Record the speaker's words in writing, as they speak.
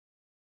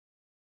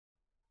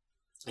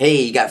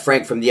Hey, you got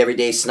Frank from the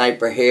Everyday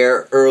Sniper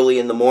here. Early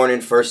in the morning,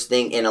 first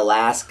thing in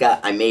Alaska.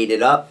 I made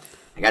it up.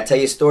 I gotta tell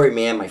you a story,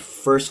 man. My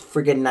first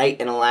friggin'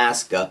 night in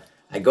Alaska.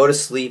 I go to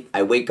sleep.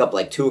 I wake up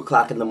like 2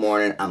 o'clock in the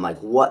morning. I'm like,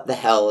 what the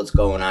hell is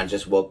going on?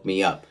 Just woke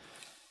me up.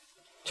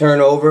 Turn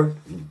over.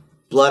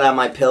 Blood on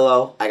my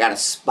pillow. I got a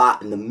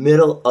spot in the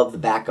middle of the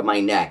back of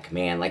my neck,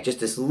 man. Like just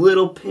this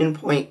little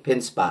pinpoint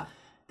pin spot.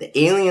 The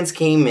aliens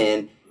came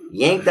in,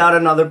 yanked out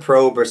another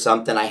probe or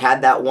something. I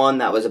had that one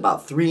that was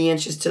about 3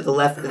 inches to the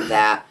left of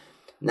that.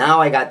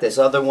 Now I got this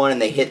other one,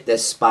 and they hit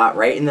this spot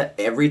right in the...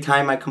 Every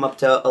time I come up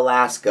to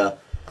Alaska,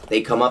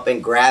 they come up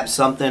and grab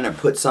something or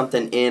put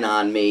something in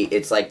on me.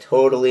 It's like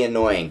totally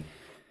annoying.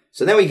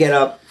 So then we get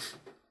up.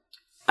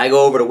 I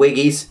go over to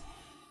Wiggy's.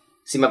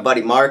 See my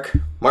buddy Mark.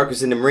 Mark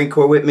was in the Marine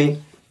Corps with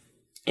me.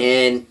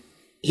 And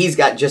he's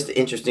got just an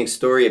interesting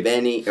story of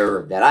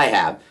that I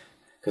have.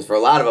 Because for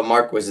a lot of them,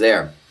 Mark was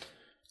there.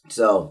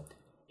 So...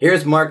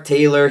 here's Marc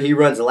Taylor. He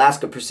runs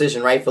Alaska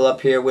Precision Rifle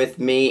up here with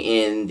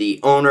me, and the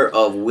owner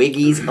of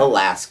Wiggy's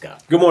Alaska.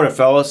 Good morning,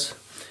 fellas.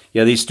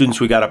 Yeah, these students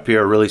we got up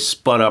here are really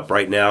spun up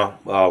right now.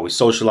 We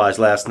socialized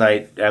last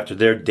night after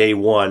their day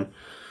one.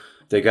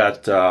 They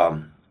got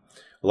a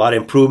lot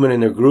of improvement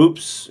in their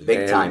groups.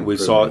 Big time. We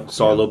saw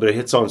a little bit of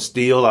hits on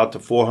steel out to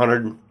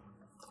 400,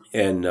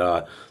 and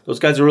those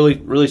guys are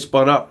really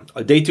spun up.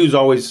 Day two is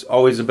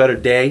always a better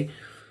day.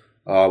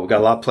 We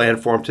got a lot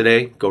planned for them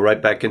today. Go right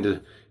back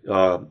into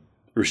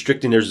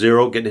restricting their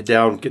zero, getting it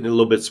down, getting it a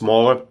little bit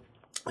smaller,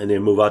 and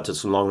then move out to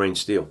some long-range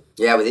steel.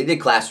 Yeah, but they did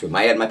classroom.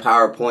 I had my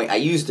PowerPoint. I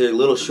used a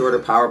little shorter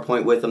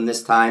PowerPoint with them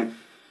this time.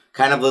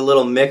 Kind of a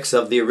little mix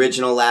of the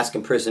original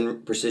Alaskan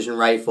Precision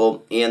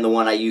Rifle and the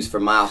one I used for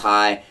Mile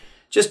High.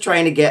 Just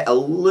trying to get a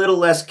little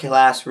less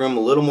classroom,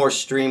 a little more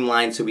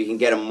streamlined so we can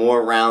get them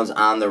more rounds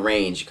on the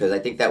range, because I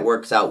think that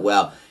works out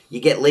well. You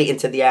get late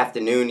into the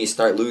afternoon, you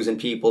start losing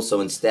people,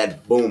 so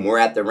instead, boom, we're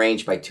at the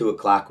range by 2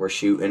 o'clock, we're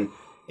shooting.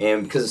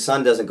 And because the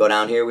sun doesn't go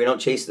down here, we don't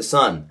chase the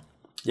sun.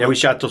 Yeah, we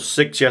shot till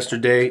 6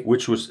 yesterday,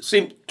 which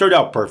turned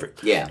out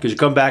perfect. Yeah. Because you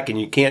come back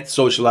and you can't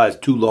socialize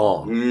too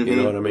long. Mm-hmm, you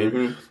know what I mean?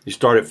 Mm-hmm. You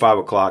start at 5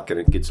 o'clock and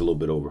it gets a little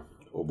bit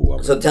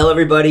overwhelming. So tell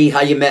everybody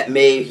how you met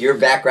me, your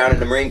background in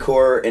the Marine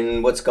Corps,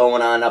 and what's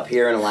going on up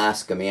here in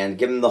Alaska, man.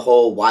 Give them the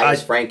whole why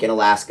is Frank in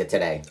Alaska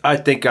today. I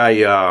think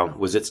I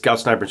was at Scout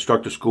Sniper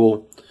Instructor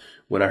School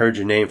when I heard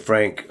your name,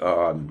 Frank.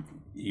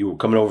 You were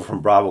coming over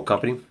from Bravo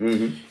Company.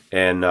 Mm-hmm.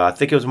 And I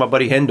think it was my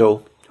buddy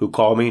Hendo who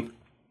called me.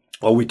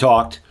 Well, we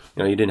talked.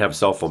 You know, you didn't have a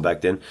cell phone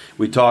back then.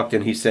 We talked,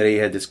 and he said he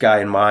had this guy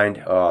in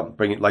mind.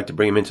 Like to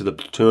bring him into the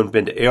platoon.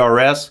 Been to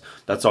ARS.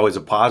 That's always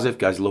a positive.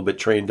 Guy's a little bit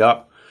trained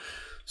up.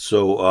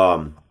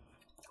 So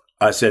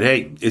I said,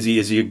 hey, is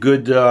he a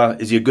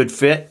good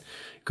fit?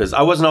 Because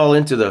I wasn't all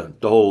into the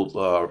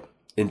whole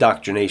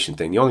indoctrination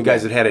thing. The only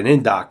guys that had an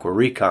indoc were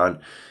recon,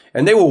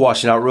 and they were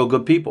washing out real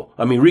good people.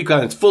 I mean,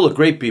 recon is full of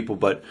great people,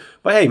 but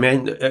hey,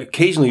 man,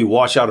 occasionally you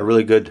wash out a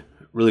really good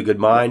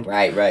mind.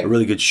 Right. A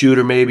really good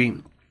shooter, maybe.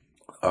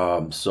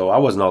 So I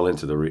wasn't all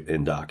into the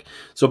indoc.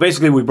 So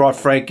basically, we brought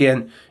Frank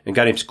in and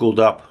got him schooled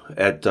up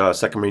at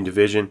 2nd Marine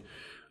Division.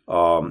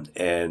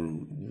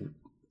 And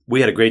we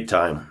had a great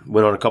time.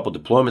 Went on a couple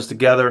deployments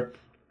together,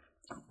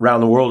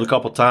 around the world a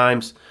couple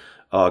times.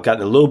 Got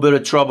in a little bit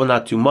of trouble,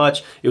 not too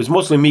much. It was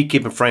mostly me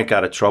keeping Frank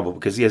out of trouble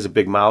because he has a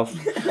big mouth.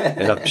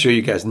 And I'm sure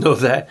you guys know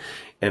that.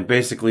 And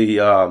basically, he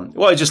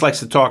just likes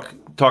to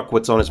talk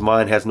what's on his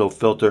mind, has no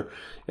filter.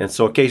 And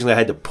so occasionally I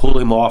had to pull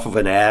him off of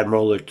an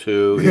admiral or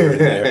two here and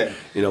there,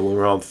 when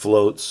we're on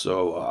floats.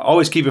 So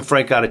always keeping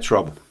Frank out of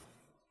trouble.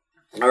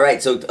 All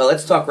right, so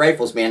let's talk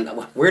rifles, man.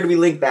 Where do we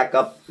link back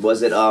up?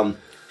 Was it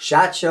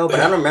SHOT Show? But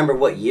I don't remember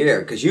what year,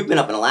 because you've been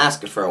up in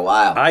Alaska for a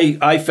while.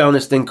 I found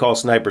this thing called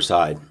Sniper's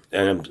Hide,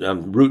 and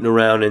I'm rooting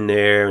around in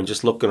there and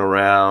just looking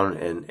around,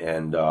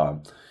 and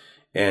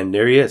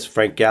there he is,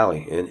 Frank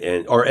Galley,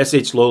 or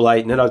SH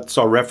Lowlight, and then I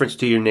saw a reference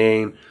to your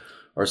name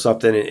or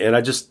something, and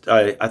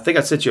I think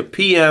I sent you a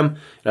PM,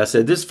 and I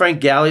said, this is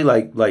Frank Galley,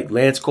 like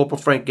Lance Corporal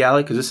Frank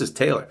Galley, because this is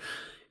Taylor.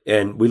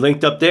 And we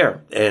linked up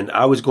there, and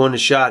I was going to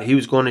SHOT, he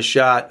was going to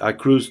SHOT. I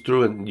cruised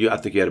through, and I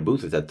think you had a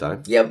booth at that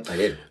time. Yep, I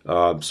did.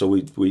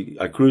 So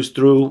I cruised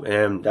through,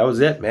 and that was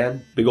it,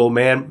 man. Big old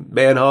man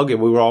hug,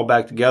 and we were all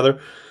back together.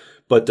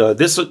 But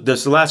this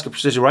Alaska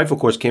Precision Rifle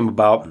course came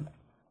about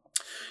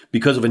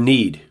because of a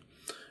need.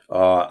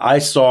 I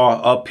saw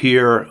up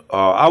here,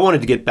 I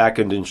wanted to get back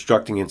into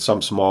instructing in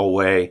some small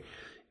way,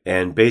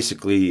 and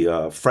basically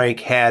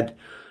Frank had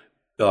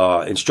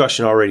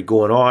instruction already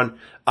going on.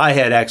 I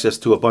had access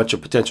to a bunch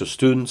of potential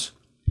students.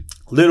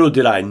 Little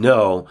did I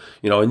know,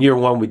 in year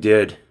one we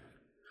did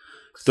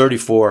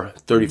 34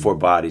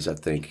 bodies, I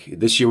think.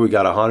 This year we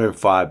got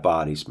 105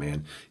 bodies,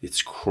 man.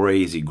 It's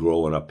crazy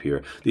growing up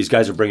here. These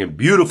guys are bringing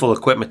beautiful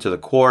equipment to the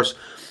course.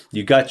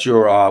 You got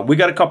your, we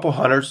got a couple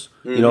hunters,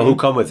 who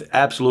come with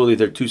absolutely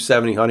their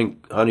 270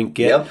 hunting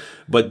kit, yep.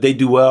 But they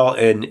do well,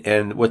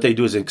 and what they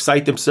do is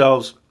excite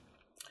themselves,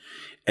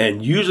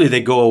 and usually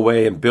they go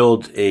away and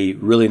build a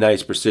really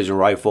nice precision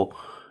rifle,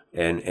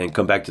 and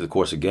come back to the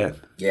course again.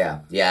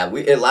 Yeah.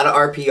 A lot of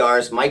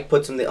RPRs. Mike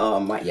puts them.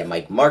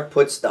 Mark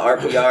puts the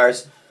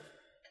RPRs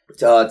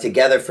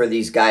together for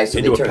these guys. So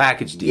into a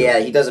package deal. Yeah,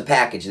 he does a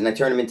package, and they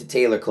turn them into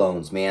Taylor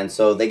clones, man.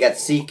 So they got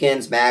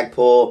Seekins,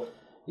 Magpul,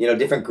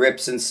 different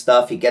grips and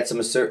stuff. He gets them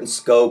a certain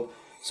scope.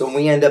 So when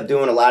we end up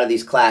doing a lot of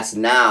these classes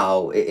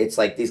now, it's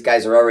like these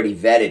guys are already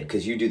vetted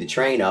because you do the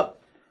train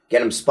up, get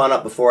them spun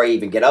up before I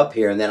even get up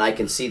here, and then I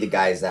can see the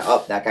guys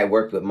that guy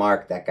worked with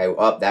Mark, that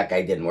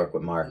guy didn't work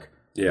with Mark.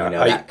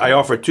 Yeah, I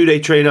offer a 2-day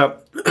train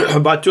up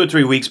about 2 or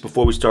 3 weeks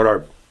before we start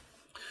our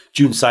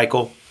June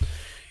cycle.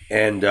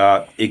 And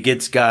it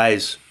gets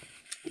guys,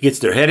 gets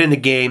their head in the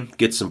game,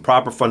 gets some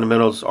proper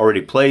fundamentals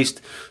already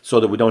placed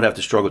so that we don't have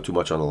to struggle too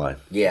much on the line.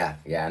 Yeah,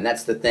 and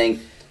that's the thing.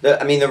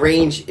 The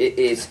range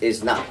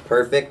is not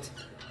perfect,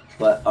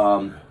 but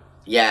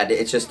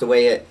it's just the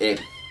way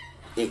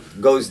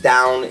it goes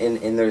down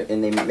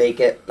and they make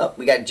it. Oh,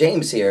 we got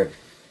James here.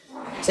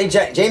 Say,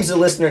 James is a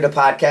listener to the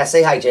podcast.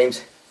 Say hi,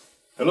 James.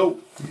 Hello.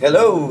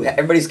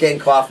 Everybody's getting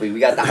coffee. We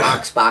got the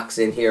Ox box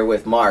in here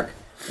with Mark,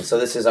 and so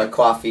this is our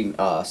coffee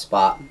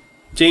spot.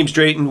 James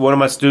Drayton, one of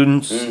my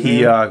students,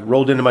 he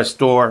rolled into my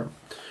store,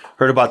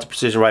 heard about the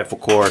precision rifle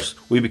course.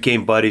 We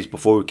became buddies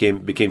before we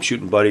became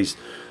shooting buddies.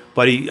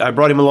 But I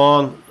brought him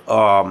along,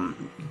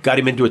 got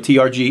him into a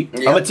TRG.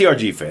 Yep. I'm a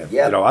TRG fan.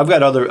 Yep. I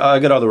got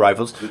other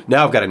rifles.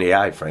 Now I've got an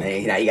AI, Frank.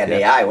 Hey, now you got an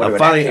AI. Where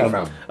that came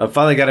from? I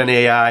finally got an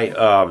AI.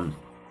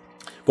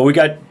 But we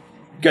got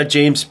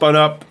James spun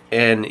up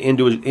and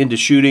into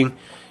shooting,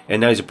 and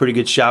now he's a pretty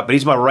good shot. But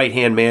he's my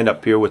right-hand man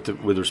up here with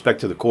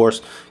respect to the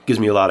course. Gives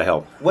me a lot of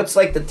help. What's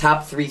like the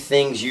top 3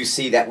 things you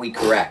see that we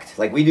correct?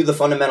 Like we do the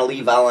fundamental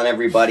eval on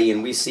everybody,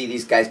 and we see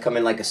these guys come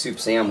in like a soup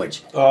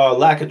sandwich.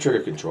 Lack of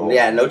trigger control.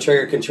 Yeah, no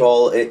trigger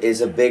control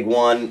is a big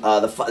one.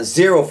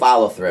 Zero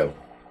follow-through.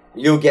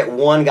 You'll get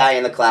one guy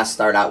in the class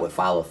start out with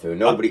follow-through.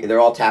 They're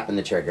all tapping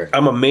the trigger.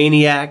 I'm a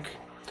maniac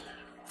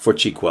for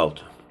cheek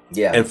weld.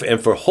 Yeah.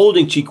 And for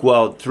holding cheek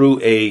weld through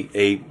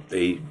a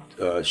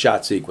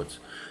shot sequence.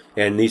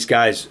 And these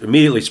guys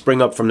immediately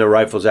spring up from their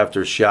rifles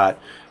after a shot.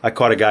 I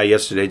caught a guy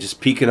yesterday just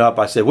peeking up.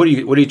 I said, "What are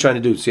you trying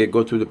to do? See it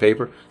go through the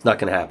paper? It's not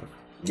going to happen."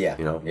 Yeah.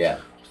 Yeah.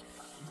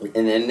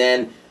 And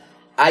then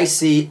I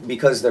see,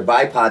 because their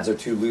bipods are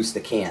too loose,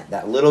 they can't.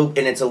 And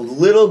it's a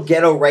little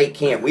ghetto right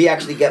can't. We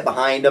actually get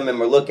behind them and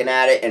we're looking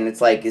at it, and it's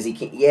like, is he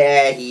can't?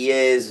 Yeah, he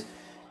is.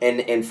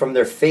 And from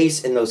their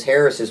face in those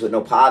Harrises with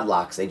no pod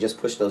locks, they just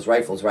push those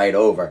rifles right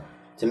over.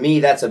 To me,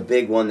 that's a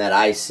big one that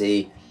I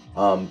see.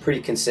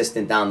 Pretty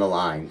consistent down the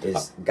line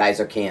is guys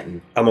are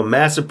canting. I'm a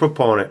massive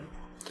proponent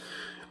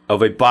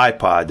of a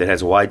bipod that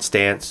has a wide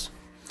stance,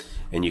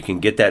 and you can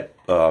get that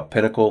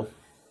pinnacle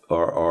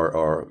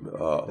or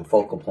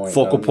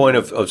focal point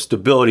of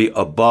stability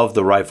above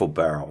the rifle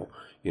barrel.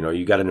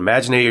 You got an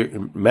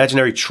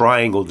imaginary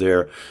triangle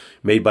there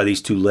made by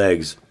these two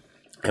legs,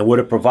 and what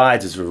it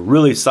provides is a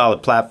really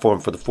solid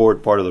platform for the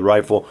forward part of the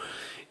rifle,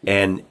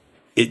 and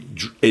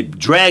it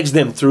drags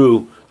them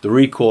through the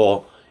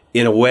recoil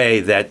in a way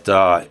that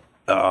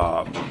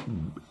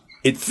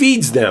it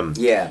feeds them.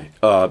 Yeah.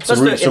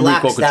 Some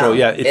recoil control.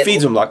 Yeah, it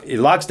feeds them. It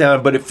locks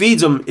down, but it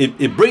feeds them.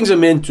 It brings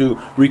them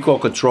into recoil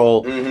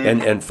control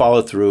and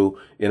follow through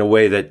in a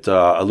way that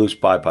a loose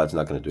bipod's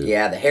not going to do.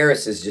 Yeah, the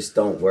Harrises just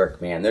don't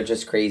work, man. They're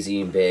just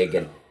crazy and big,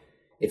 and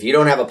if you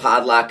don't have a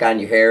pod lock on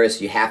your Harris,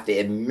 you have to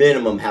at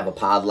minimum have a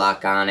pod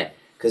lock on it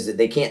because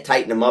they can't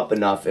tighten them up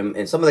enough.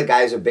 And some of the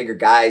guys are bigger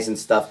guys and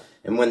stuff.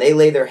 And when they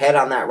lay their head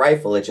on that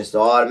rifle, it just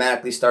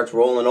automatically starts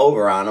rolling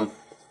over on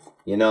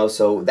them.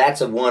 So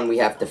that's a one we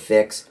have to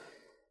fix.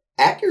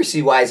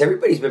 Accuracy-wise,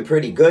 everybody's been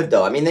pretty good,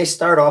 though. I mean, they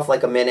start off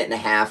like a minute and a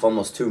half,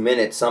 almost 2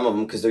 minutes, some of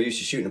them, because they're used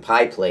to shooting a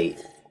pie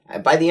plate.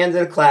 By the end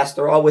of the class,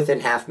 they're all within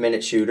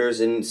half-minute shooters,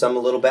 and some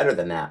a little better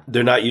than that.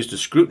 They're not used to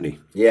scrutiny.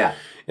 Yeah.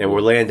 And we're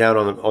laying down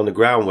on the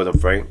ground with them,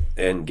 Frank,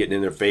 and getting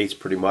in their face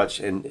pretty much,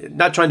 and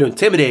not trying to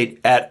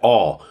intimidate at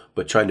all,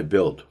 but trying to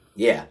build.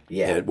 Yeah.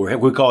 And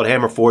we call it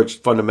hammer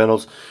forged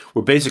fundamentals.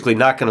 We're basically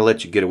not going to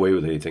let you get away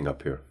with anything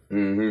up here.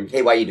 Mm-hmm.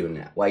 Hey, why are you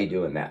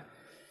doing that?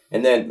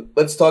 And then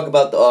let's talk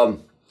about the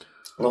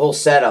whole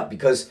setup,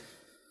 because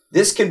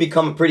this can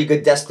become a pretty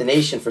good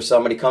destination for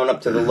somebody coming up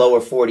to the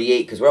lower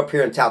 48, because we're up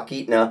here in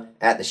Talkeetna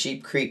at the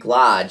Sheep Creek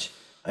Lodge,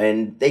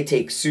 and they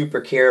take super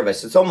care of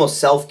us. It's almost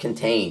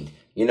self-contained.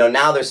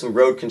 Now there's some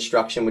road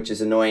construction, which is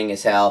annoying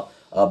as hell.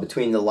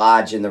 Between the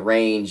lodge and the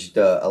range,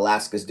 the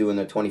Alaska's doing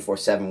their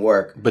 24/7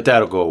 work. But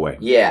that'll go away.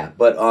 Yeah,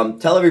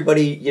 but tell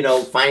everybody,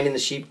 finding the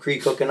Sheep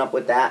Creek, hooking up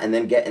with that, and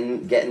then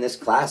getting this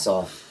class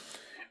off.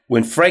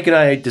 When Frank and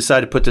I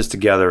decided to put this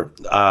together,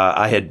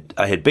 I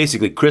had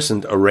basically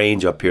christened a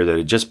range up here that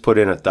had just put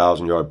in a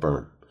 1,000-yard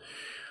burn.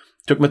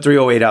 Took my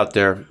 308 out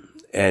there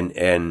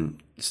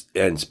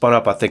and spun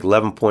up, I think,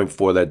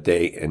 11.4 that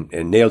day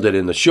and nailed it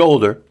in the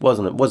shoulder.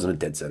 Wasn't a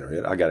dead center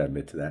hit. I got to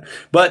admit to that.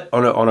 But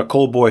on a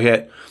cold bore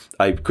hit,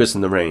 I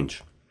christened the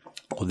range.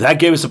 Well, that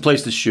gave us a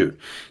place to shoot.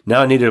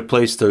 Now I needed a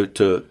place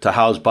to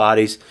house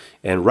bodies,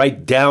 and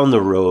right down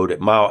the road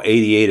at mile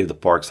 88 of the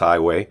Parks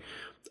Highway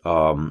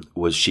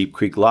was Sheep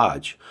Creek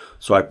Lodge.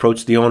 So I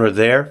approached the owner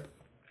there,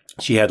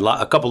 She had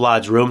a couple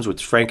lodge rooms,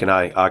 which Frank and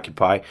I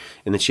occupy,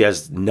 and then she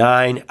has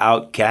 9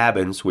 out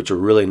cabins, which are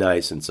really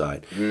nice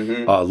inside.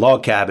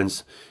 Log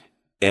cabins,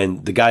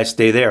 and the guys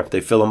stay there.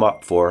 They fill them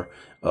up for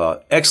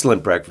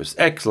excellent breakfast,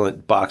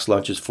 excellent box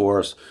lunches for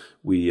us.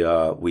 We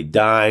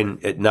dine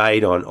at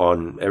night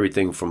on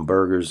everything from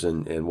burgers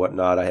and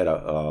whatnot. I had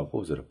what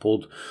was it, a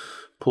pulled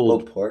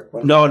pork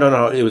one?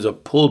 No. It was a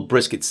pulled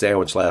brisket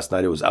sandwich last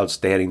night. It was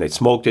outstanding. They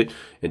smoked it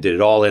and did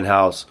it all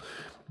in-house.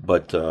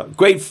 But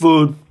great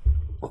food,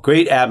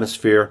 great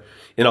atmosphere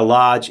in a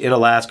lodge in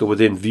Alaska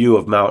within view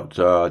of Mount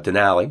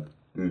Denali.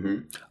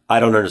 I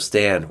don't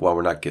understand why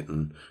we're not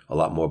getting a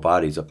lot more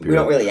bodies up here. We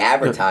don't really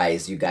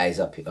advertise you guys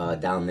up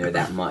down there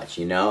that much,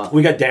 you know?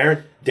 We got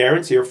Darren.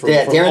 Darren's here from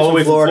Darren's all the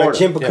way from Florida.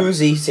 Jim Yeah.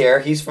 Pacuzzi's here.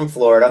 He's from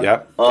Florida.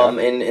 Yep.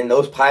 And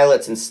those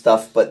pilots and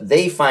stuff, but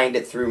they find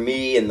it through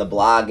me and the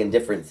blog and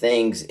different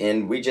things,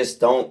 and we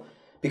just don't,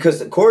 because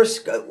of course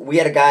we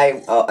had a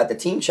guy at the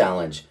team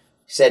challenge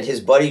said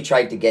his buddy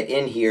tried to get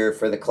in here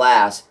for the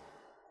class,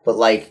 but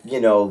like,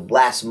 you know,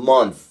 last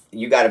month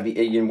you got to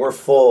be, we're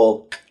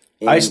full.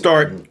 I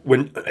start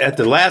at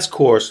the last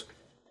course,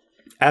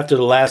 after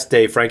the last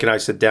day, Frank and I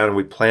sit down and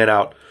we plan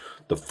out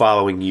the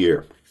following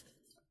year.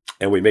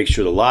 And we make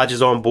sure the lodge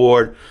is on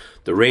board,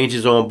 the range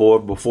is on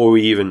board before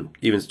we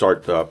even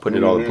start putting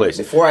it all in place.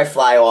 Before I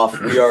fly off,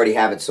 we already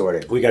have it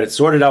sorted. We got it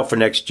sorted out for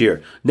next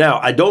year.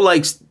 Now, I don't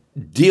like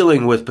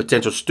dealing with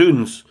potential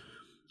students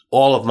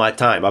all of my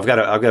time. I've got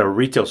a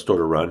retail store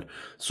to run.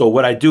 So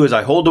what I do is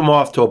I hold them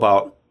off till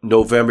about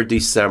November,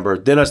 December.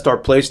 Then I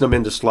start placing them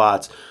into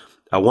slots.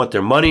 I want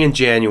their money in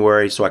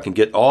January so I can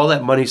get all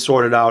that money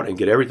sorted out and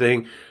get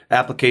everything,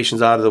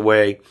 applications out of the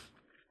way.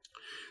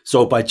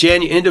 So by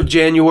end of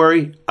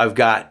January, I've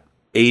got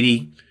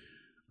 80,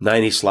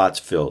 90 slots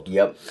filled.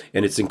 Yep.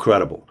 And it's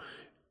incredible.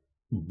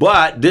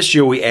 But this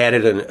year we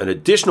added an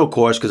additional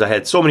course because I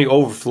had so many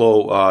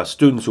overflow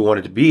students who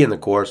wanted to be in the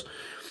course.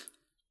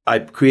 I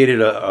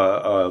created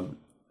a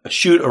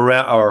shoot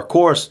around our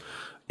course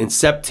in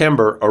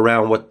September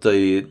around what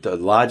the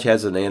lodge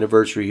has an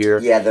anniversary here.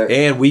 Yeah,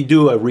 and we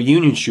do a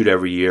reunion shoot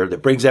every year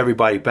that brings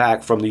everybody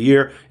back from the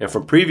year and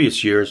from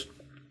previous years,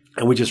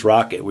 and we just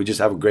rock it. We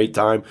just have a great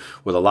time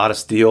with a lot of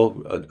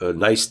steel, a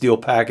nice steel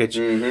package,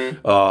 an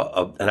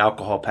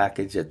alcohol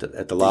package at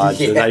the lodge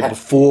the night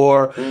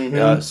before,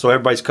 so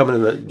everybody's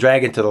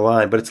dragging to the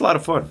line, but it's a lot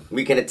of fun.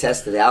 We can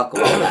attest to the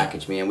alcohol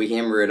package, man. We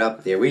hammer it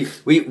up there.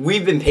 We've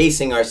been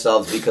pacing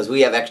ourselves because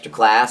we have extra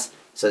class.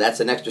 So that's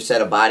an extra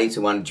set of bodies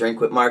who want to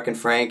drink with Mark and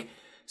Frank.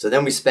 So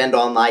then we spend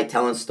all night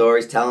telling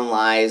stories, telling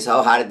lies.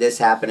 Oh, how did this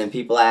happen? And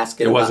people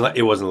asking. It wasn't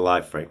a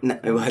lie, Frank. No,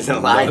 it wasn't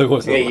a lie. No, it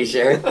wasn't. You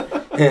sure?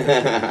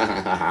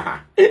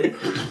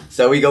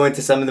 So we go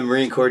into some of the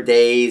Marine Corps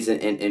days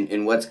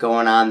and what's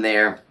going on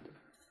there.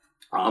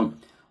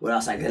 What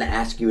else? I'm going to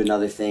ask you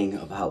another thing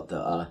about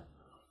the.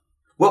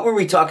 What were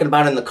we talking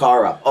about in the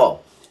car up?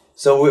 Oh,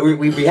 so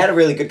we had a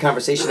really good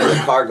conversation in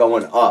the car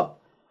going up.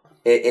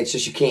 It's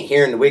just you can't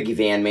hear in the Wiggy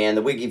van, man.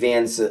 The Wiggy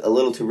van's a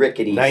little too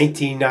rickety.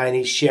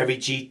 1990 Chevy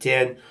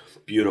G10,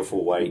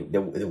 beautiful white.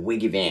 The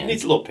Wiggy van.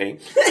 Needs a little paint,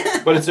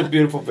 but it's a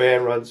beautiful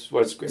van. Runs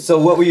great. So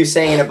what were you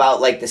saying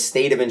about like the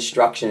state of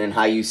instruction and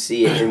how you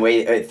see it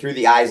in through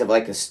the eyes of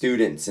like the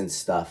students and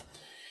stuff?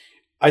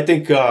 I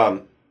think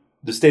the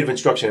state of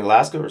instruction in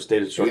Alaska or state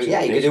of instruction.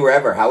 Yeah, you can do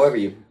wherever, however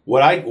you.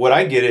 What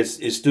I get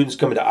is students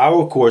coming to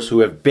our course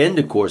who have been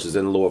to courses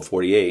in the lower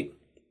 48.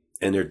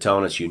 And they're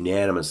telling us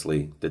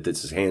unanimously that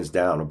this is hands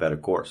down a better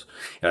course.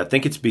 And I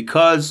think it's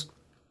because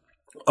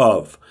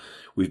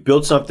we've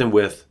built something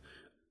with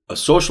a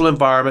social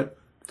environment,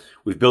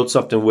 we've built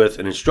something with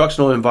an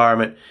instructional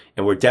environment,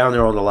 and we're down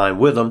there on the line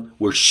with them.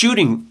 We're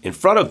shooting in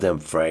front of them,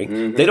 Frank.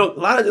 They don't. A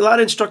lot of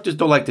instructors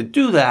don't like to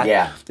do that.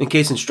 Yeah. In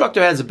case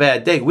instructor has a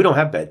bad day, we don't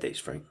have bad days,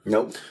 Frank.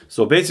 Nope.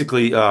 So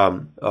basically,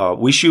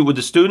 we shoot with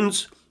the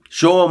students,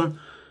 show them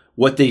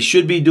what they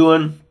should be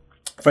doing.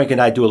 Frank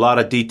and I do a lot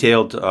of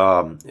detailed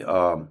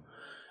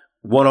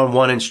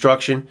one-on-one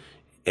instruction,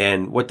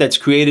 and what that's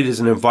created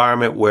is an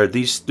environment where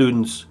these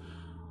students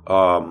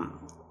are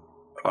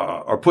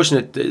pushing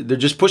it. They're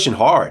just pushing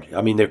hard.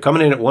 I mean, they're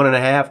coming in at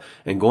 1.5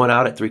 and going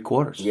out at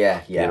 3/4.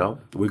 Yeah. You know,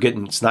 we're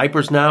getting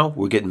snipers now.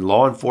 We're getting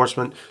law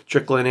enforcement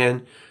trickling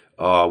in.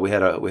 We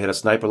had a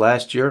sniper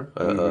last year,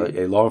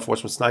 a law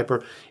enforcement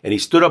sniper, and he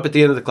stood up at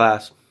the end of the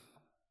class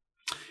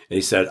and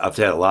he said, "I've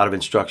had a lot of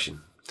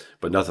instruction,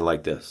 but nothing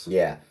like this."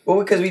 Yeah. Well,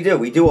 because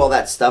we do all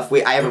that stuff.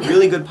 I have a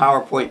really good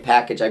PowerPoint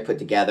package I put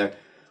together.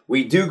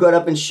 We do go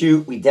up and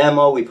shoot. We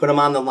demo. We put them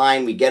on the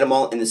line. We get them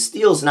all. And the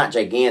steel's not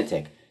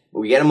gigantic, but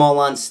we get them all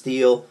on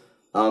steel.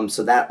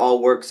 So that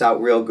all works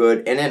out real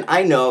good. And then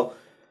I know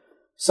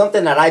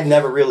something that I've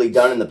never really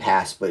done in the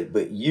past,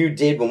 but you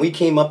did when we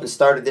came up and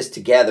started this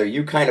together.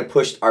 You kind of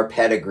pushed our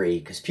pedigree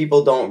because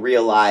people don't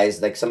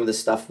realize like some of the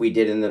stuff we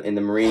did in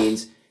the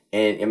Marines.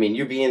 And I mean,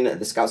 you being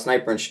the Scout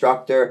Sniper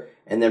instructor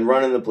and then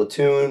running the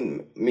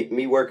platoon,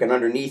 me working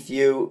underneath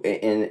you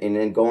and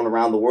then going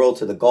around the world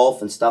to the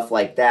Gulf and stuff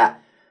like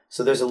that.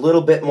 So there's a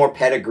little bit more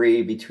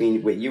pedigree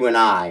between with you and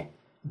I.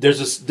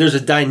 there's a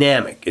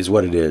dynamic is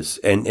what it is,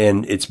 and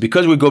it's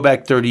because we go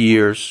back 30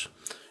 years.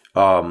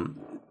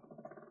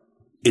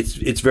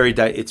 It's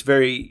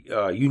very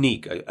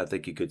unique. I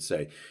think you could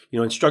say.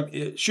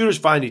 Shooters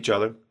find each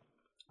other,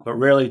 but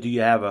rarely do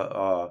you have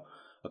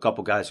a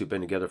couple guys who've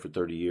been together for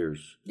 30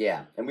 years.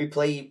 Yeah, and we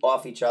play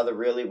off each other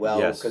really well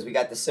because we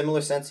got the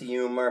similar sense of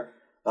humor.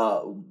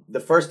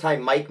 The first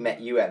time Mike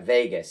met you at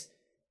Vegas,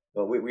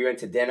 we went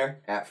to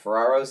dinner at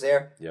Ferraro's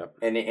there. Yep.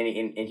 And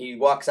he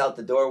walks out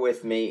the door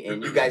with me,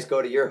 and you guys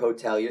go to your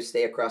hotel. You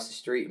stay across the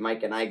street.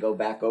 Mike and I go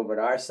back over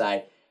to our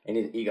side, and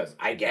he goes,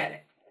 "I get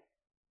it.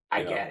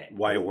 I get it.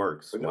 Why it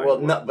works."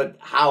 But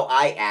how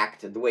I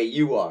act the way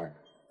you are.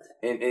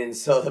 And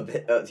so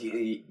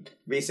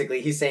basically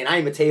he's saying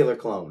I'm a Taylor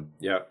clone.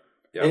 Yeah.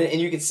 And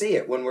you can see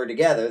it when we're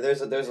together.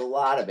 There's a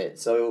lot of it.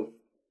 So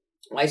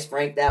why is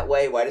Frank that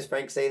way? Why does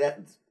Frank say that?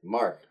 It's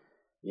Mark.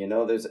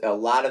 There's a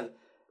lot of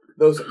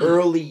those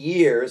early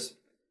years.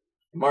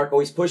 Mark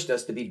always pushed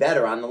us to be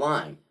better on the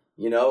line.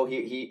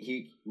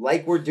 He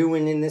like we're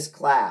doing in this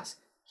class.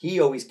 He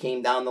always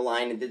came down the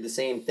line and did the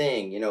same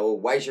thing.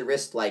 Why's your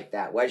wrist like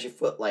that? Why's your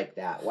foot like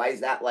that? Why is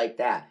that like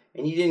that?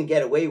 And he didn't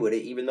get away with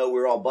it, even though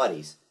we're all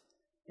buddies.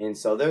 And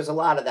so there's a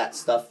lot of that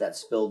stuff that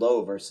spilled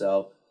over.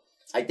 So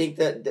I think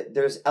that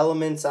there's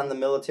elements on the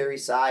military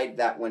side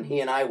that when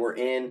he and I were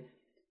in,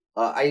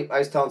 I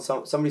was telling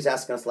somebody's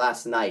asking us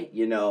last night,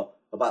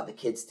 about the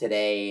kids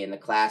today and the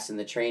class and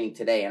the training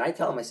today. And I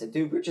tell him, I said,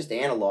 dude, we're just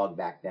analog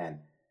back then.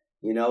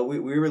 We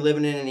were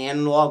living in an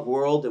analog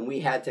world, and we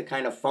had to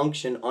kind of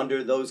function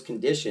under those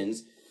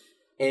conditions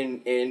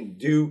and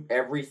do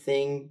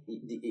everything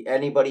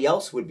anybody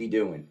else would be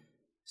doing.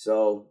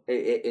 So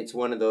it's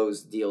one of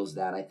those deals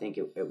that I think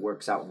it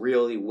works out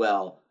really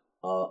well,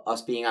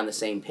 us being on the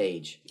same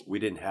page. We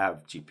didn't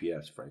have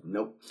GPS, Frank.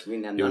 Nope. We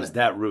didn't have it was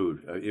that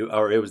rude,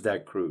 or it was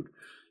that crude.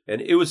 And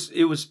it was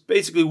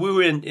basically, we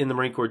were in the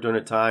Marine Corps during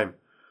a time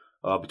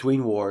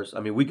between wars.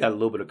 I mean, we got a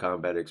little bit of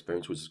combat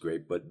experience, which is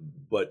great, but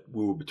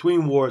we were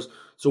between wars,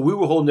 so we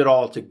were holding it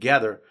all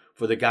together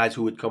for the guys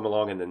who would come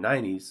along in the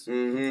 90s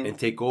and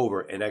take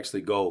over and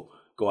actually go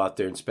out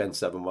there and spend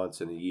 7 months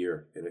in a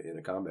year in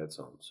a combat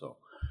zone. So,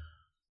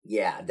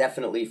 yeah,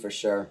 definitely, for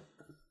sure.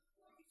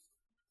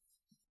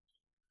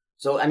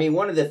 So, I mean,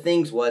 one of the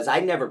things was I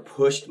never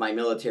pushed my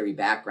military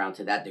background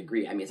to that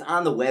degree. I mean, it's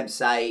on the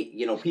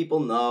website, people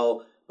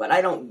know. But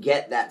I don't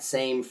get that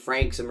same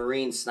Frank's a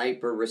Marine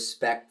sniper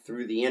respect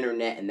through the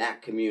internet and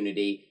that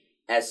community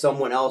as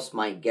someone else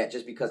might get,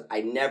 just because I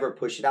never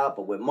push it out.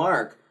 But with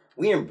Mark,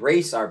 we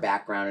embrace our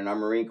background and our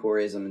Marine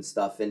Corpsism and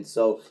stuff. And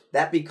so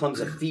that becomes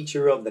a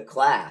feature of the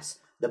class.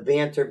 The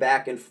banter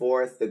back and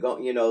forth,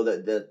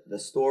 the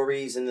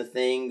stories and the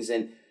things.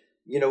 And,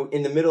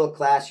 in the middle of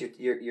class,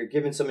 you're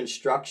given some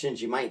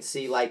instructions. You might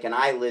see like an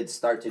eyelid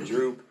start to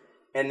droop.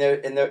 And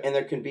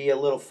there can be a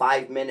little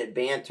 5-minute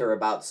banter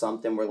about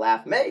something. We're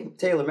laughing. Hey,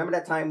 Taylor, remember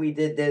that time we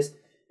did this?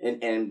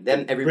 And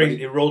then everybody...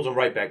 It rolls them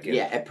right back in.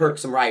 Yeah, it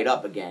perks them right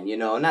up again,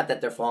 Not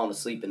that they're falling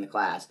asleep in the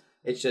class.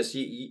 It's just,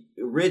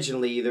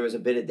 originally, there was a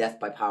bit of death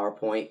by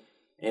PowerPoint.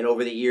 And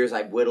over the years,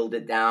 I've whittled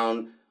it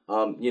down.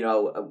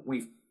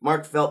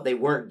 Mark felt they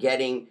weren't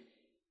getting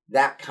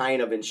that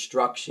kind of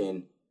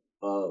instruction,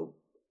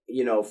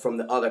 from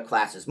the other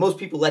classes. Most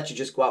people let you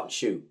just go out and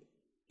shoot.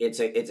 It's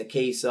a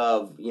case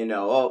of,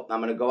 I'm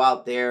going to go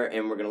out there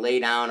and we're going to lay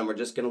down and we're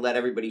just going to let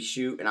everybody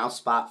shoot and I'll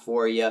spot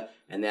for you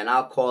and then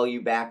I'll call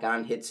you back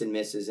on hits and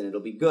misses and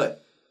it'll be good.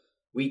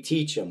 We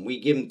teach them. We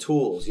give them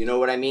tools. You know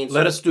what I mean?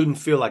 Let a student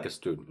feel like a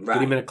student. Right.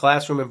 Get him in a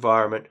classroom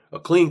environment, a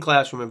clean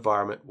classroom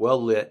environment,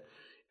 well lit,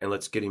 and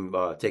let's get him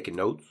taking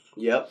notes.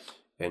 Yep.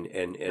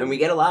 And we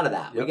get a lot of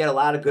that. Yep. We get a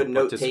lot of good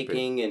note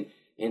taking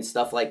and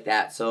stuff like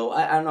that. So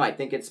I don't know. I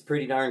think it's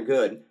pretty darn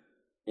good.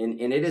 And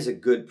it is a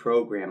good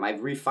program.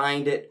 I've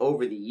refined it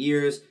over the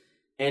years.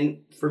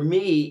 And for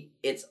me,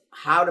 it's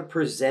how to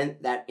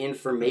present that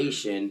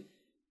information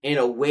in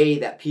a way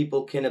that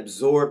people can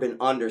absorb and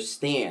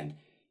understand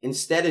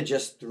instead of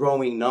just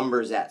throwing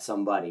numbers at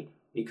somebody.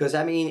 Because,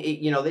 I mean,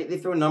 they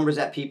throw numbers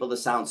at people to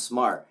sound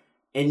smart.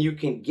 And you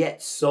can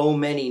get so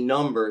many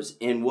numbers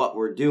in what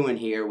we're doing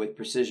here with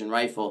precision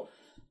rifle.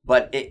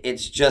 But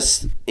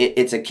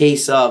it's a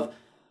case of,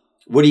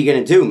 what are you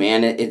going to do,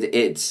 man?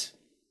 It's...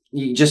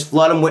 You just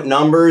flood them with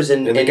numbers.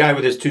 And the guy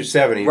with his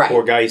 270, right.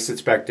 Poor guy, he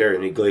sits back there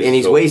and he glazes. And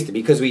he's wasted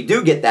because we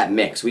do get that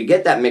mix. We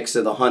get that mix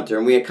of the hunter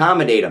and we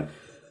accommodate them.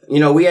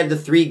 We had the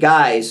 3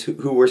 guys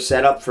who were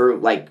set up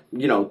for,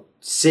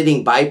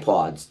 sitting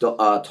bipods,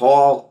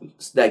 tall,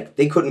 like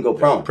they couldn't go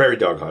prone. Prairie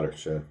dog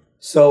hunters, yeah.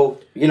 So,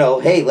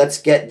 hey,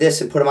 let's get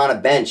this and put them on a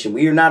bench. And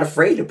we are not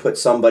afraid to put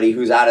somebody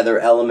who's out of their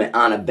element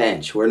on a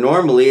bench, where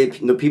normally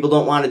people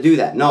don't want to do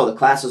that. No, the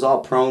class is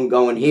all prone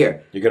going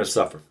here. You're going to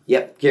suffer.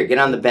 Yep. Here, get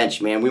on the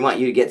bench, man. We want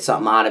you to get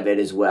something out of it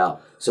as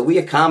well. So we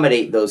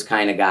accommodate those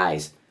kind of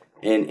guys.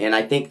 And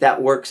I think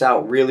that works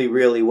out really,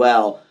 really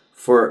well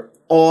for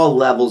all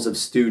levels of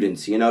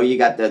students. You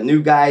got the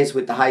new guys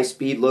with the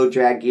high-speed,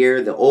 low-drag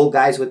gear, the old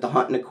guys with the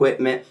hunting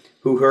equipment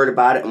who heard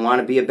about it and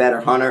want to be a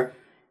better hunter.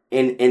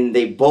 and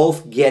they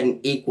both get an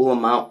equal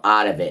amount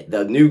out of it.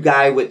 The new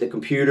guy with the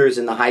computers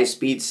and the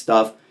high-speed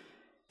stuff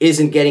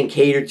isn't getting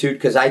catered to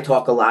because I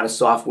talk a lot of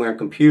software and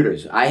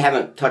computers. I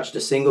haven't touched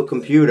a single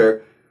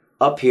computer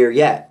up here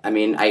yet. I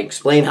mean, I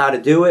explained how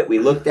to do it. We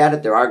looked at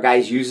it. There are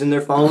guys using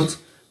their phones,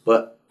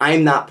 but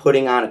I'm not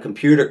putting on a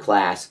computer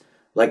class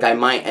like I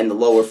might in the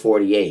lower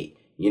 48.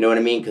 You know what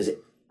I mean? Because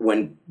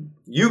when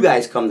you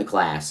guys come to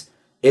class,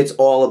 it's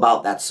all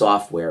about that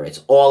software.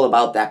 It's all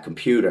about that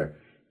computer.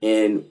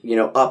 And, you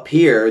know, up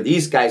here,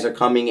 these guys are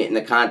coming in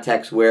the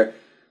context where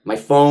my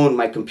phone,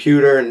 my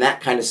computer, and that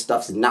kind of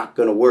stuff's not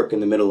going to work in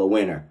the middle of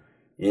winter.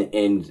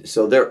 And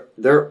so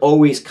they're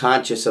always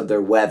conscious of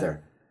their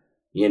weather,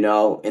 you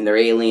know, and their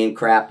alien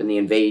crap and the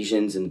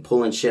invasions and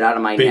pulling shit out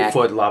of my neck.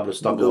 Bigfoot, lava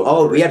stuff.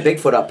 Oh, we had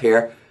Bigfoot up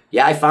here.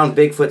 Yeah, I found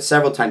Bigfoot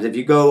several times. If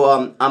you go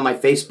on my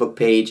Facebook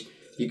page,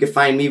 you can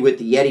find me with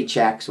the Yeti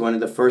tracks. One of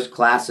the first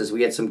classes,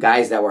 we had some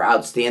guys that were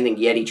outstanding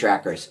Yeti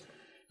trackers.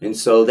 And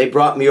so they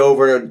brought me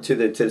over to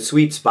the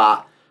sweet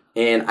spot,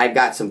 and I've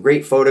got some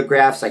great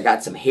photographs. I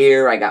got some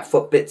hair. I got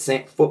footprint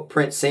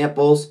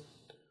samples.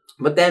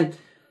 But then,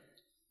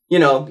 you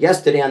know,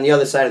 yesterday on the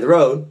other side of the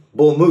road,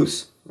 bull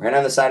moose, right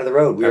on the side of the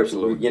road.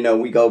 Absolutely.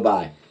 We go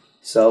by.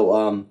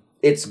 So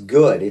it's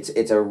good.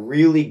 It's a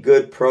really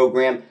good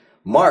program.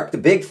 Mark, the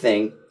big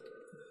thing,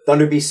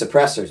 Thunder Beast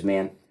suppressors,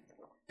 man.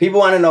 People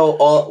want to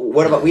know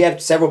we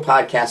have several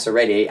podcasts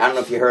already. I don't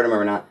know if you heard them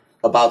or not,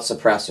 about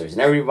suppressors.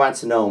 And everybody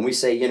wants to know. And we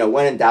say, you know,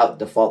 when in doubt,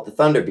 default to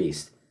Thunder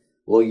Beast.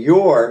 Well,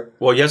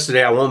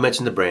 yesterday, I won't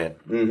mention the brand,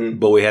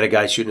 but we had a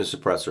guy shooting a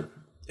suppressor.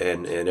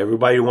 And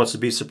everybody wants to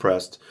be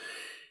suppressed.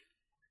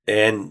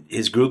 And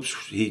his groups,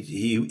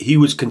 he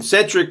was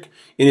concentric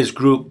in his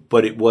group,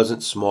 but it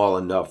wasn't small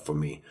enough for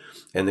me.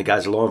 And the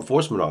guy's a law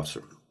enforcement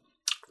officer.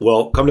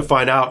 Well, come to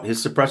find out,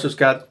 his suppressor's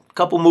got a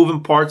couple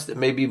moving parts that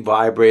may be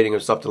vibrating or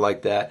something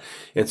like that.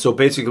 And so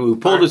basically we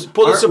pulled the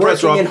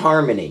suppressor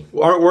off.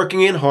 Aren't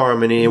working in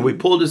harmony. And we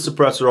pulled his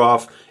suppressor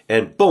off,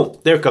 and boom,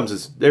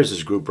 there's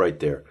his group right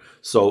there.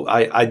 So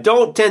I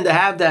don't tend to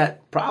have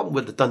that problem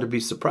with the Thunder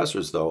Beast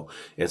suppressors, though.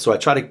 And so I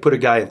try to put a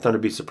guy in Thunder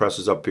Beast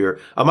suppressors up here.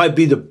 I might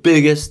be the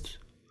biggest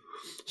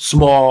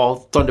small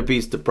Thunder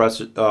Beast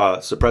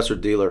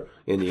suppressor dealer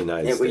in the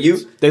United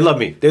States. They love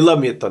me. They love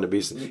me at Thunder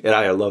Beast, and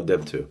I love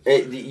them too.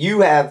 You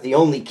have the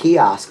only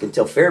kiosk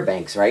until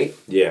Fairbanks, right?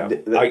 Yeah.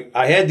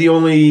 I had the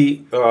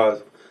only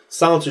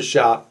silencer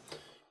shop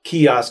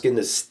kiosk in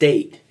the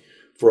state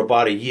for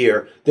about a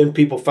year. Then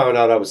people found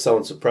out I was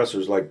selling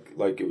suppressors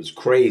like it was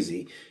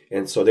crazy.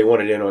 And so they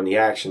wanted in on the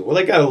action. Well,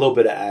 they got a little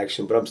bit of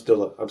action, but I'm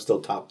still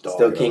top dog.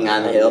 Still king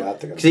on the hill.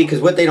 See,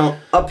 because what they don't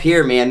up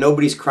here, man,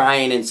 nobody's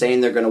crying and saying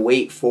they're going to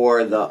wait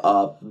for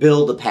the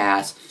bill to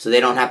pass so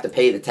they don't have to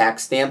pay the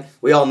tax stamp.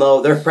 We all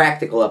know they're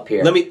practical up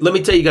here. Let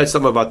me tell you guys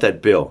something about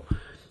that bill.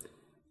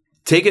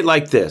 Take it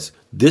like this.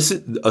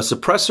 A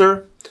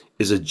suppressor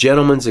is a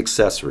gentleman's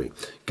accessory.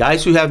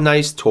 Guys who have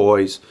nice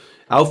toys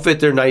outfit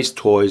their nice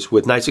toys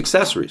with nice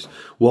accessories.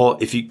 Well,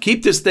 if you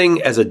keep this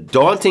thing as a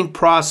daunting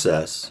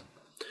process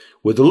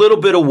with a little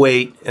bit of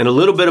weight and a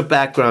little bit of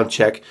background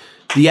check,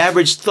 the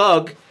average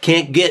thug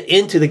can't get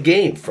into the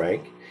game,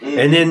 Frank. Mm-hmm.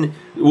 And then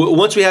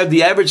once we have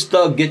the average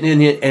thug getting in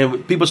here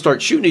and people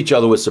start shooting each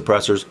other with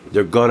suppressors,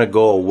 they're going to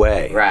go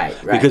away. Right.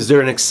 Because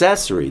they're an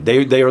accessory.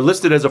 They are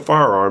listed as a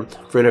firearm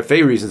for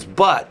NFA reasons,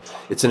 but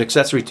it's an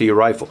accessory to your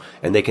rifle,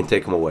 and they can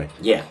take them away.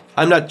 Yeah.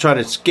 I'm not trying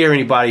to scare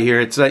anybody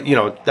here. It's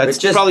that's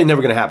probably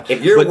never going to happen.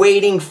 If you're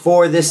waiting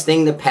for this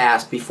thing to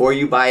pass before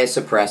you buy a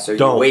suppressor,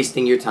 you're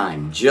wasting your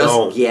time.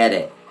 Just get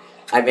it.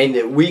 I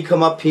mean, we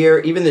come up here,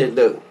 even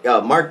the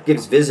Mark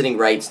gives visiting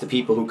rights to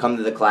people who come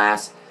to the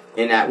class,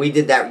 and we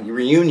did that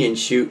reunion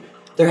shoot.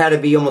 There had to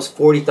be almost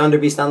 40 Thunder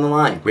Beasts on the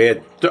line.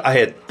 I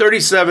had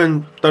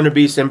 37 Thunder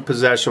Beasts in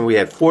possession. We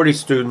had 40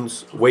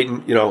 students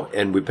waiting,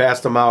 and we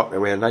passed them out,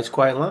 and we had a nice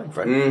quiet line,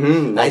 Frank.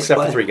 Mm-hmm. Nice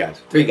except for 3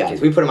 guys. 3 guys.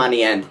 We put them on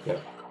the end. Yeah.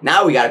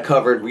 Now we got a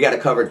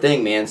covered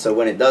thing, man. So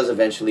when it does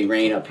eventually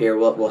rain up here,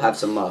 we'll have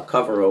some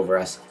cover over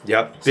us.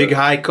 Yep, big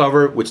high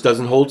cover which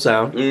doesn't hold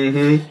sound.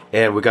 Mm-hmm.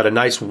 And we got a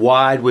nice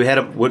wide. We had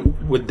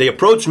they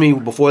approached me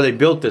before they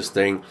built this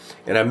thing,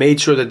 and I made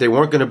sure that they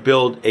weren't going to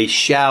build a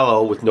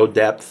shallow with no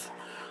depth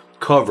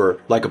cover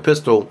like a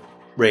pistol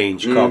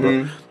range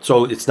cover.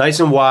 So it's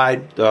nice and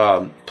wide,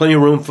 plenty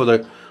of room for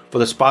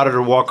the spotter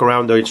to walk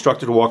around, the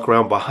instructor to walk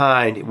around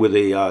behind with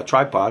a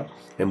tripod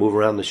and move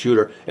around the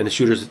shooter, and the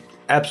shooter's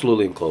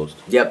absolutely enclosed.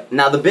 Yep.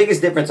 Now, the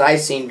biggest difference I've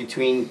seen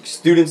between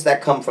students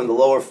that come from the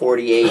lower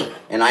 48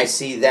 and I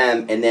see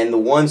them, and then the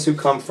ones who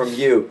come from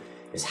you,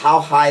 is how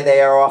high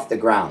they are off the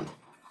ground.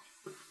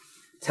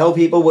 Tell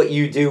people what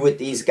you do with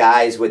these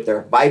guys with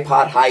their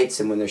bipod heights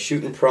and when they're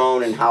shooting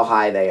prone and how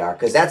high they are,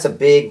 because that's a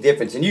big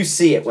difference, and you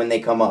see it when they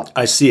come up.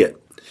 I see it.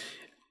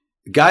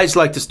 Guys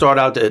like to start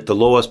out at the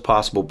lowest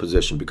possible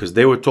position because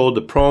they were told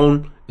the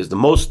prone is the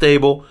most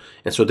stable,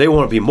 and so they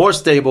want to be more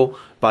stable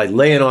by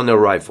laying on their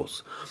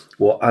rifles.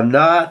 Well, I'm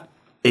not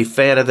a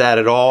fan of that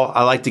at all.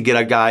 I like to get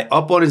a guy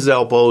up on his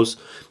elbows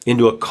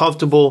into a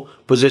comfortable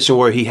position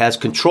where he has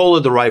control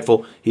of the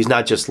rifle. He's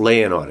not just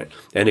laying on it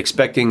and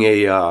expecting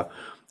a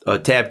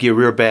tab gear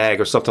rear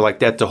bag or something like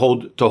that to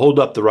hold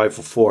up the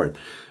rifle forward.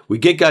 We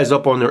get guys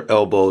up on their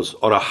elbows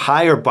on a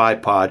higher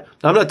bipod.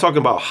 Now, I'm not talking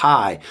about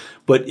high,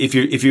 but if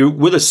you're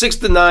with a 6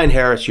 to 9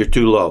 Harris, you're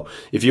too low.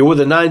 If you're with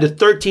a 9 to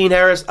 13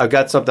 Harris, I've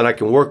got something I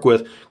can work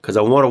with because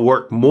I want to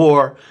work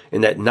more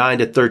in that 9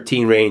 to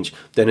 13 range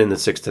than in the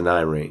 6 to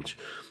 9 range.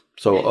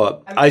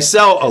 So I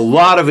sell a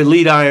lot of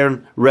Elite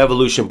Iron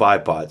Revolution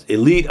bipods.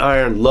 Elite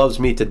Iron loves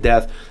me to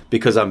death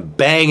because I'm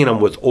banging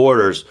them with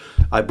orders.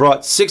 I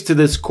brought 6 to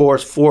this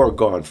course, 4 are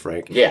gone,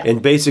 Frank. Yeah.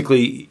 And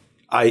basically,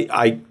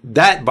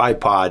 that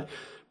bipod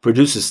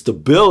produces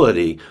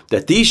stability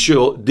that these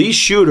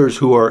shooters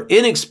who are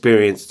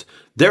inexperienced,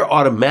 they're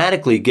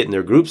automatically getting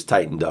their groups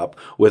tightened up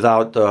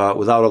without a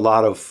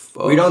lot of...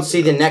 we don't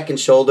see the neck and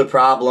shoulder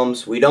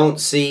problems. We don't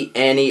see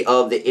any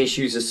of the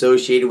issues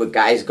associated with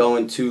guys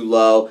going too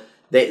low.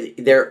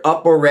 They're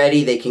up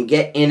already. They can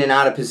get in and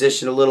out of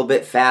position a little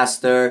bit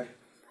faster.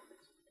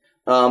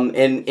 So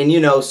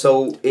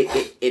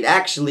it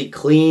actually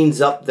cleans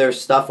up their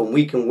stuff and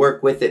we can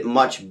work with it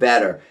much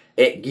better.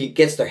 It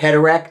gets their head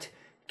erect,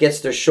 gets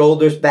their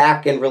shoulders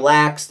back and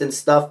relaxed and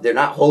stuff. They're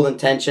not holding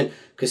tension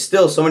because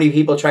still so many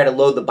people try to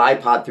load the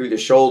bipod through their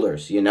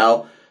shoulders,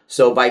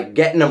 So by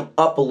getting them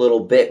up a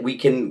little bit,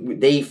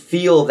 they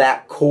feel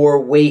that core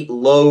weight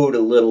load a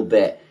little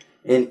bit.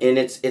 And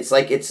it's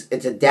like it's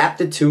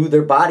adapted to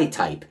their body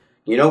type.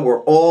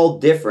 We're all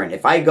different.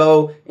 If I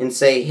go and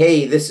say,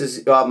 hey, this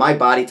is my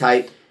body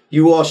type,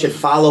 you all should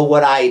follow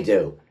what I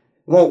do.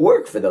 It won't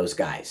work for those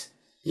guys.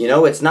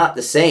 It's not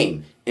the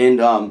same.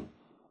 And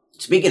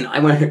I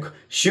went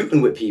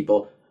shooting with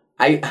people.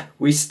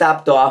 We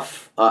stopped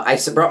off. I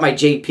brought my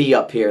JP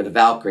up here, the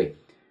Valkyrie.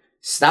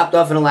 Stopped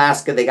off in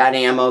Alaska. They got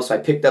ammo, so I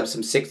picked up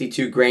some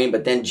 62 grain.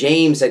 But then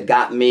James had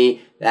got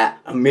me that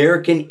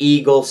American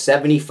Eagle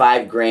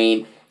 75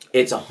 grain.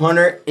 It's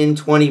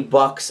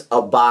 $120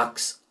 a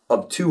box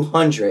of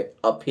 200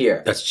 up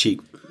here. That's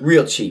cheap.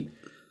 Real cheap.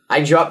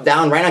 I dropped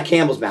down right on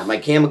Campbell's map. My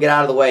Campbell, get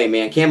out of the way,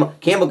 man.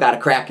 Campbell got a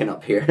Kraken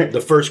up here.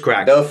 The first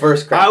Kraken.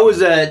 I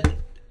was at,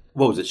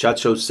 what was it, SHOT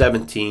Show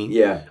 17.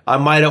 Yeah. I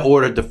might have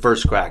ordered the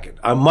first Kraken.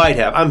 I might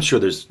have. I'm sure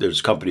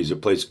there's companies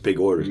that place big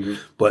orders.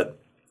 But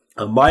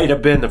I might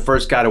have been the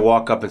first guy to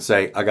walk up and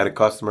say, I got a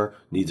customer,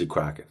 needs a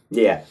Kraken.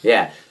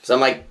 Yeah. So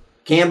I'm like,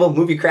 Campbell,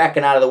 move your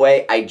Kraken out of the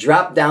way. I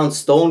dropped down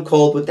stone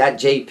cold with that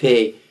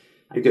JP.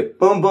 I go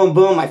boom, boom,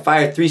 boom. I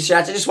fired 3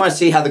 shots. I just want to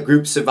see how the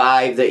group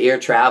survived, the air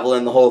travel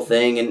and the whole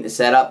thing and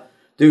set up.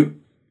 Dude,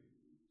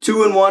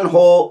 2 in one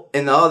hole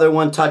and the other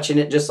one touching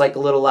it just like a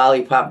little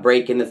lollipop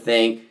breaking the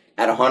thing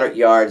at 100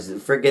 yards.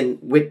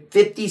 Friggin' with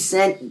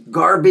 50-cent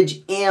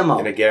garbage ammo.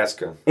 And a gas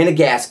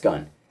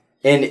gun.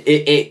 And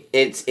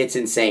it's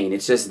insane.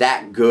 It's just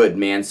that good,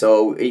 man.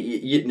 So,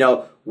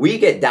 we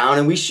get down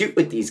and we shoot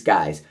with these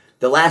guys.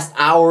 The last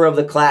hour of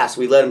the class,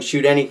 we let them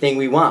shoot anything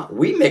we want.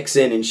 We mix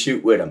in and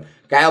shoot with them.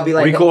 Guy will be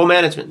like... recoil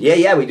management.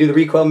 Yeah, we do the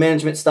recoil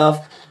management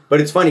stuff. But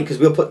it's funny because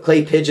we'll put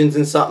clay pigeons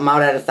in something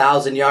out at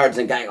 1,000 yards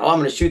and guy, I'm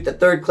going to shoot the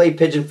 3rd clay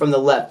pigeon from the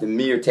left. And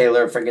me or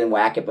Taylor freaking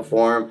whack it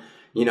before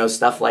him.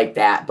 Stuff like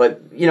that.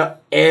 But,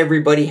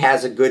 everybody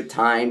has a good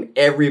time.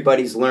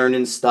 Everybody's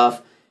learning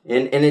stuff.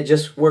 And it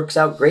just works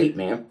out great,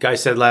 man. Guy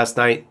said last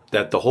night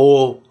that the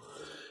whole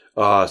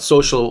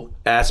social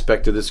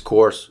aspect of this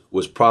course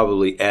was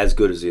probably as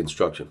good as the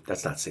instruction.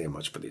 That's not saying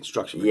much for the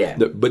instruction. Yeah.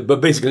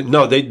 But basically,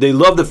 no, they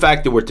love the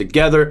fact that we're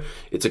together.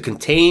 It's a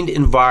contained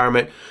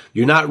environment.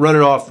 You're not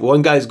running off.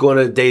 One guy's going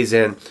to the Days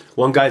Inn.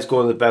 One guy's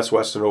going to the Best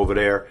Western over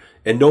there.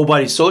 And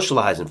nobody's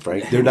socializing,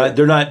 Frank. They're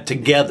not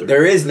together.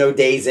 There is no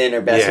Days Inn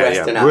or Best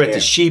Western out We're here. at the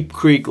Sheep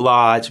Creek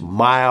Lodge,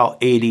 mile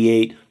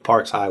 88,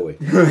 Parks Highway.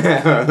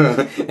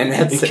 And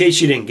that's in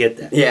case you didn't get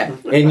that. Yeah.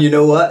 And you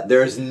know what?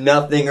 There's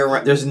nothing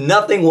around. There's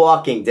nothing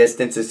walking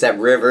distance except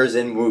rivers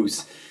and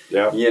moose.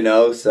 Yeah.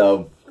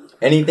 So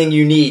anything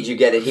you need, you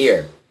get it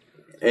here.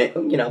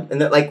 And,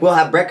 we'll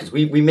have breakfast.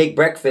 We make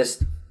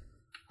breakfast.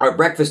 Our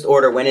breakfast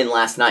order went in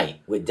last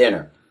night with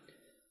dinner.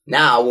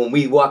 Now, when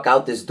we walk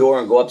out this door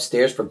and go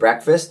upstairs for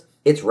breakfast,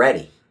 it's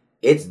ready.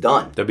 It's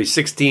done. There'll be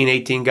 16,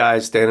 18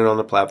 guys standing on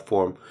the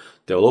platform.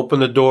 They'll open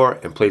the door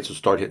and plates will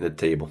start hitting the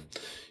table.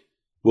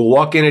 We'll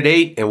walk in at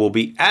 8 and we'll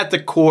be at the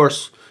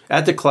course,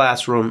 at the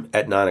classroom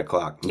at 9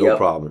 o'clock. No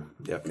problem.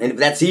 Yep. And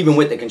that's even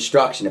with the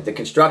construction. If the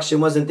construction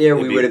wasn't there,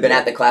 we would have been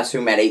at the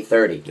classroom at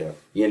 8:30.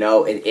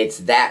 Yeah. It's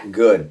that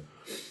good.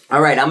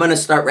 All right, I'm going to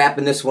start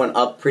wrapping this one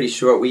up pretty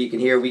short. You can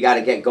hear we got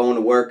to get going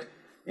to work.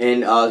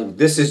 And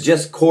this is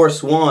just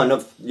course 1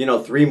 of,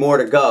 3 more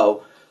to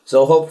go.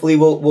 So hopefully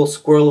we'll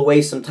squirrel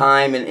away some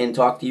time and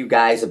talk to you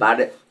guys about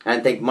it.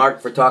 And thank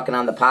Mark for talking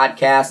on the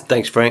podcast.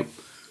 Thanks, Frank.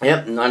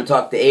 Yep, and I want to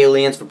talk to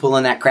aliens for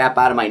pulling that crap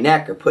out of my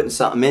neck or putting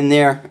something in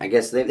there. I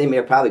guess they may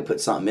have probably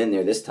put something in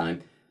there this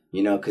time,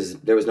 because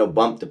there was no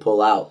bump to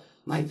pull out.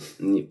 My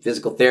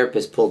physical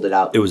therapist pulled it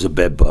out. It was a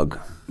bed bug.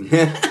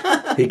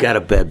 He got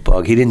a bed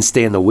bug. He didn't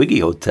stay in the Wiggy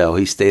Hotel.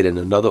 He stayed in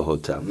another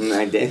hotel.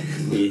 I did.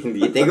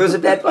 You think it was a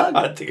bed bug?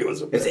 I think it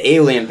was a bed bug. It's an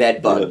alien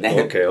bed bug.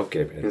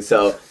 Okay, man.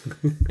 So,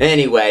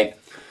 anyway,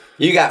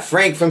 You got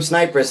Frank from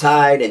Sniper's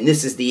Hide, and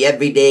this is the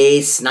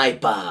Everyday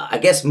Sniper. I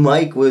guess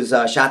Mike was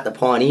shot the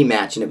Pawnee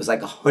match, and it was like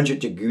 100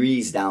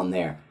 degrees down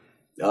there.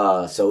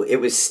 So it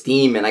was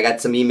steaming. I got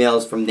some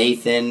emails from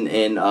Nathan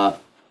and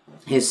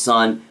his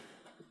son.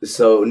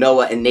 So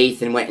Noah and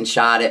Nathan went and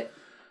shot it.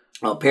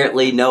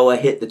 Apparently Noah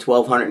hit the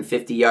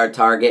 1,250-yard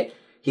target.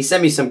 He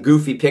sent me some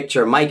goofy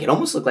picture of Mike. It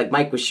almost looked like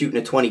Mike was shooting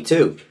a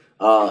 22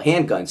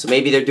 handgun. So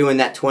maybe they're doing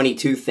that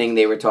 22 thing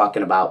they were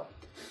talking about.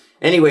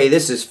 Anyway,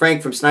 this is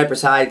Frank from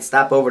Sniper's Hide.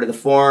 Stop over to the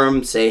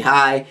forum, say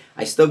hi.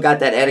 I still got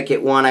that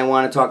etiquette one I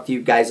want to talk to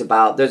you guys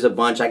about. There's a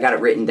bunch. I got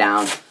it written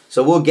down.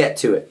 So we'll get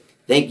to it.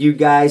 Thank you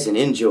guys and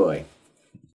enjoy.